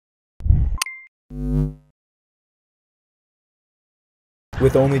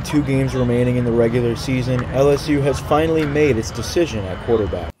With only 2 games remaining in the regular season, LSU has finally made its decision at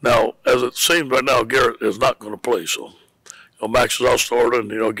quarterback. Now, as it seems right now, Garrett is not going to play, so Max is out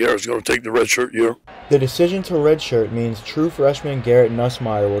starting, and Garrett's going to take the redshirt year. The decision to redshirt means true freshman Garrett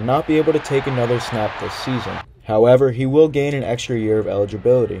Nussmeier will not be able to take another snap this season. However, he will gain an extra year of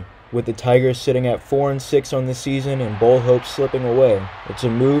eligibility. With the Tigers sitting at 4-6 on the season and bowl hopes slipping away, it's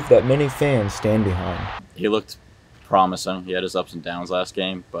a move that many fans stand behind. He looked promising. He had his ups and downs last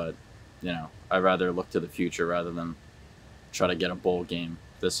game, but I'd rather look to the future rather than try to get a bowl game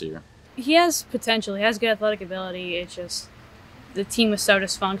this year. He has potential. He has good athletic ability. It's just the team was so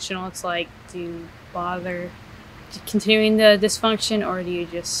dysfunctional. It's like, do you bother continuing the dysfunction, or do you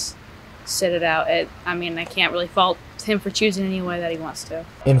just sit it out? I can't really fault him for choosing any way that he wants to.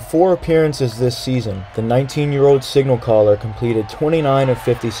 In 4 appearances this season, the 19-year-old signal caller completed 29 of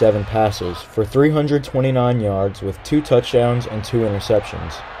 57 passes for 329 yards with 2 touchdowns and 2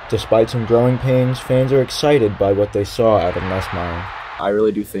 interceptions. Despite some growing pains, fans are excited by what they saw out of Nussmeier. I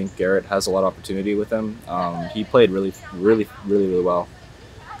really do think Garrett has a lot of opportunity with him. He played really well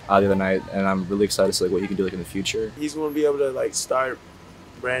the other night, and I'm really excited to see what he can do in the future. He's going to be able to start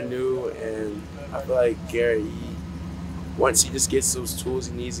brand new, and I feel like Garrett, once he just gets those tools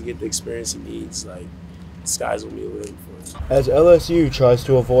he needs to get the experience he needs, the sky's going to be the limit for him. As LSU tries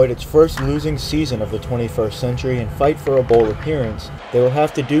to avoid its first losing season of the 21st century and fight for a bowl appearance, they will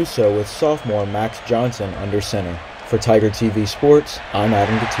have to do so with sophomore Max Johnson under center. For Tiger TV Sports, I'm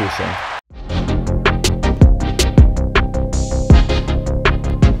Adam Gattuso.